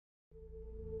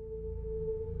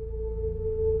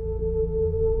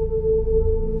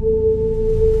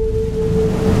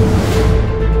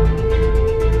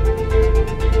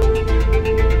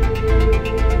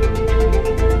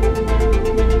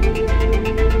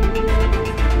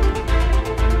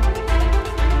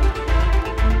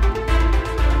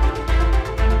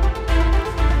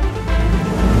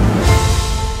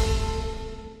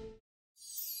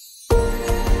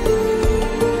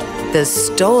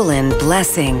stolen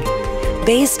blessing,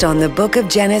 based on the book of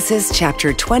Genesis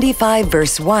chapter 25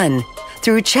 verse 1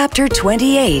 through chapter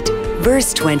 28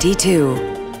 verse 22.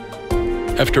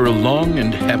 After a long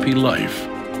and happy life,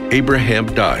 Abraham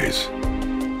dies.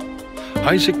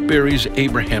 Isaac buries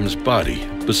Abraham's body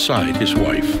beside his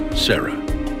wife, Sarah.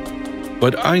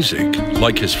 But Isaac,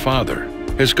 like his father,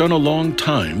 has gone a long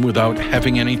time without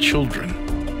having any children.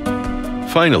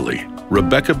 Finally,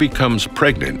 Rebekah becomes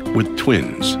pregnant with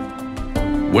twins.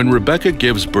 When Rebekah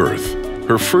gives birth,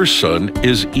 her first son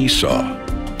is Esau.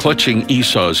 Clutching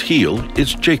Esau's heel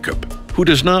is Jacob, who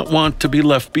does not want to be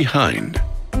left behind.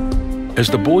 As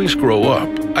the boys grow up,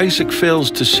 Isaac fails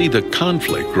to see the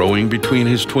conflict growing between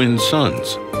his twin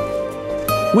sons.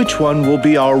 Which one will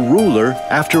be our ruler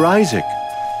after Isaac?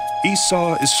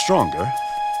 Esau is stronger,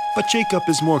 but Jacob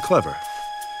is more clever.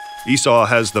 Esau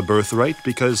has the birthright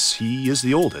because he is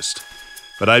the oldest.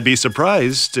 But I'd be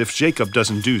surprised if Jacob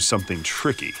doesn't do something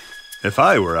tricky. If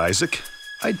I were Isaac,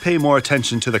 I'd pay more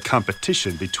attention to the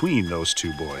competition between those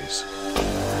two boys.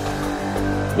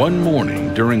 One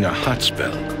morning during a hot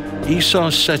spell, Esau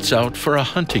sets out for a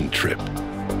hunting trip.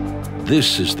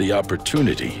 This is the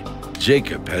opportunity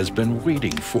Jacob has been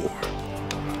waiting for.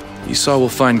 Esau will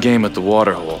find game at the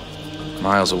waterhole,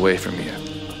 miles away from here.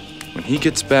 When he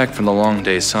gets back from the long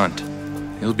day's hunt,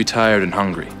 he'll be tired and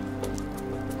hungry.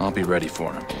 I'll be ready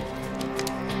for him.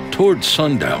 Toward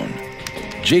sundown,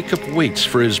 Jacob waits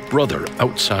for his brother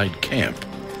outside camp.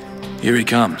 Here he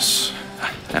comes,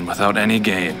 and without any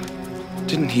game.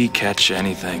 Didn't he catch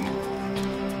anything?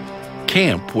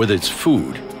 Camp with its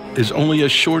food is only a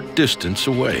short distance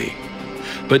away.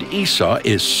 But Esau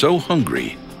is so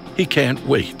hungry, he can't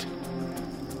wait.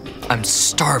 I'm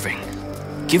starving.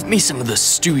 Give me some of the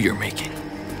stew you're making.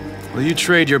 Will you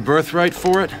trade your birthright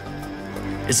for it?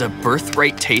 Is a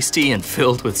birthright tasty and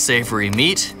filled with savory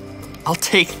meat? I'll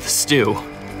take the stew.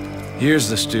 Here's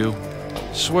the stew.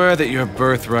 Swear that your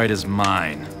birthright is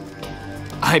mine.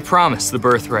 I promise the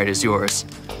birthright is yours.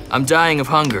 I'm dying of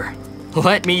hunger.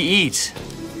 Let me eat.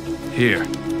 Here,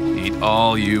 eat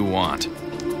all you want.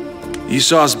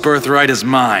 Esau's birthright is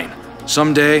mine.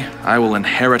 Someday, I will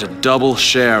inherit a double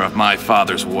share of my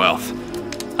father's wealth.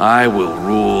 I will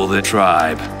rule the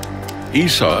tribe.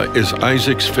 Esau is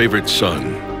Isaac's favorite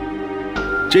son.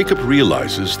 Jacob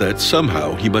realizes that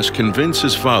somehow he must convince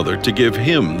his father to give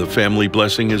him the family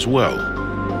blessing as well.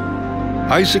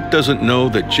 Isaac doesn't know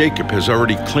that Jacob has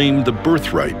already claimed the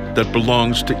birthright that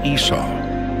belongs to Esau.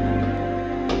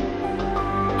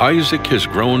 Isaac has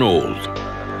grown old.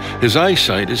 His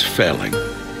eyesight is failing.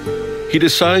 He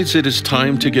decides it is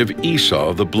time to give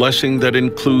Esau the blessing that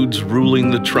includes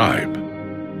ruling the tribe.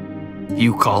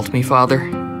 You called me,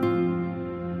 Father?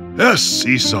 Yes,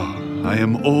 Esau, I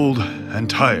am old and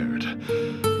tired.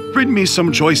 Bring me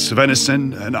some choice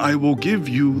venison, and I will give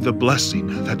you the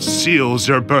blessing that seals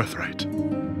your birthright.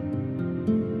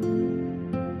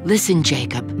 Listen,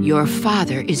 Jacob, your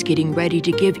father is getting ready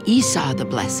to give Esau the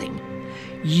blessing.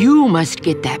 You must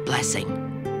get that blessing.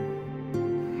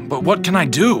 But what can I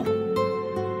do?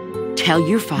 Tell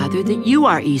your father that you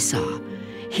are Esau.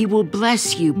 He will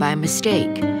bless you by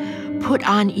mistake. Put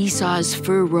on Esau's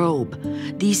fur robe.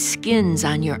 These skins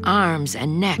on your arms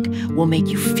and neck will make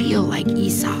you feel like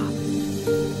Esau.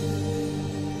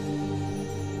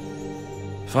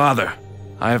 Father,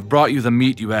 I have brought you the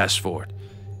meat you asked for.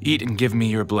 Eat and give me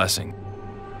your blessing.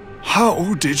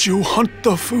 How did you hunt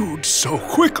the food so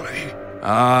quickly?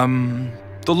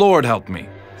 The Lord helped me.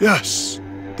 Yes,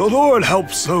 the Lord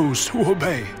helps those who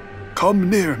obey. Come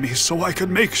near me so I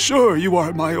can make sure you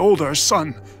are my older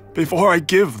son before I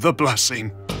give the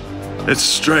blessing. It's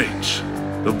strange.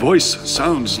 The voice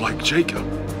sounds like Jacob,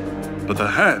 but the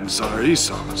hands are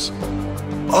Esau's.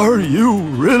 Are you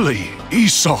really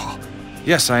Esau?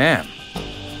 Yes, I am.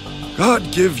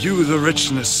 God give you the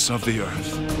richness of the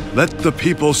earth. Let the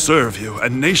people serve you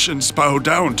and nations bow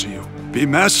down to you. Be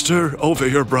master over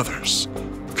your brothers.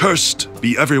 Cursed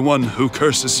be everyone who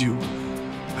curses you,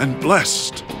 and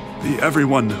blessed be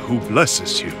everyone who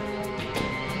blesses you.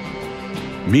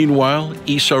 Meanwhile,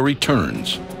 Esau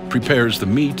returns, prepares the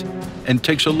meat, and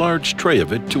takes a large tray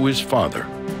of it to his father.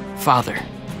 Father,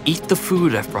 eat the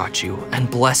food I've brought you and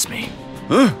bless me.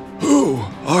 Huh? Who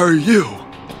are you?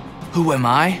 Who am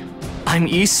I? I'm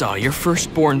Esau, your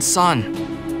firstborn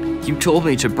son. You told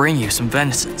me to bring you some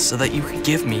venison so that you could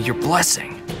give me your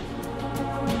blessing.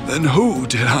 Then who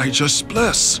did I just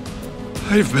bless?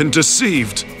 I've been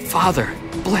deceived. Father,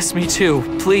 bless me too,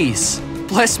 please.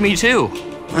 Bless me too.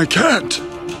 I can't.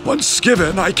 Once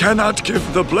given, I cannot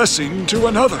give the blessing to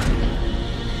another.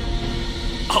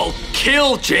 I'll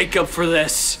kill Jacob for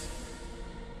this.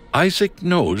 Isaac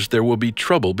knows there will be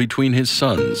trouble between his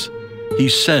sons. He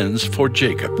sends for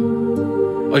Jacob.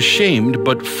 Ashamed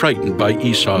but frightened by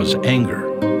Esau's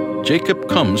anger, Jacob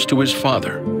comes to his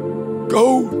father.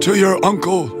 Go to your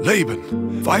uncle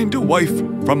Laban. Find a wife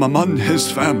from among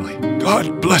his family.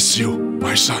 God bless you,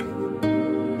 my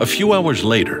son. A few hours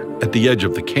later, at the edge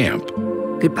of the camp,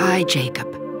 Goodbye, Jacob.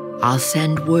 I'll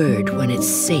send word when it's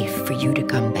safe for you to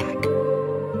come back.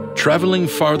 traveling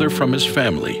farther from his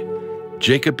family,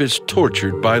 Jacob is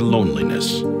tortured by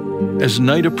loneliness. As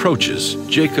night approaches,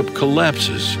 Jacob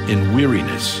collapses in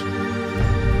weariness.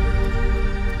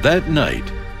 That night,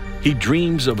 he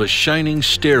dreams of a shining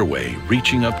stairway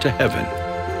reaching up to heaven.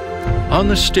 On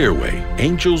the stairway,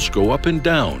 angels go up and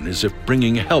down as if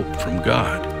bringing help from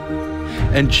God.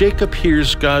 And Jacob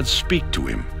hears God speak to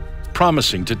him,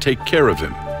 promising to take care of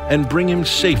him and bring him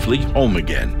safely home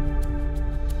again.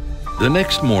 The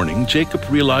next morning, Jacob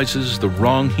realizes the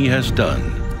wrong he has done,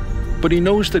 but he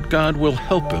knows that God will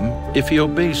help him if he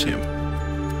obeys him.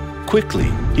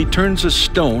 Quickly, he turns a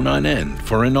stone on end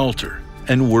for an altar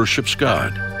and worships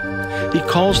God. He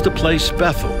calls the place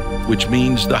Bethel, which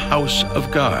means the house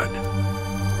of God.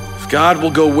 If God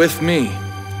will go with me,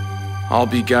 I'll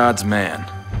be God's man.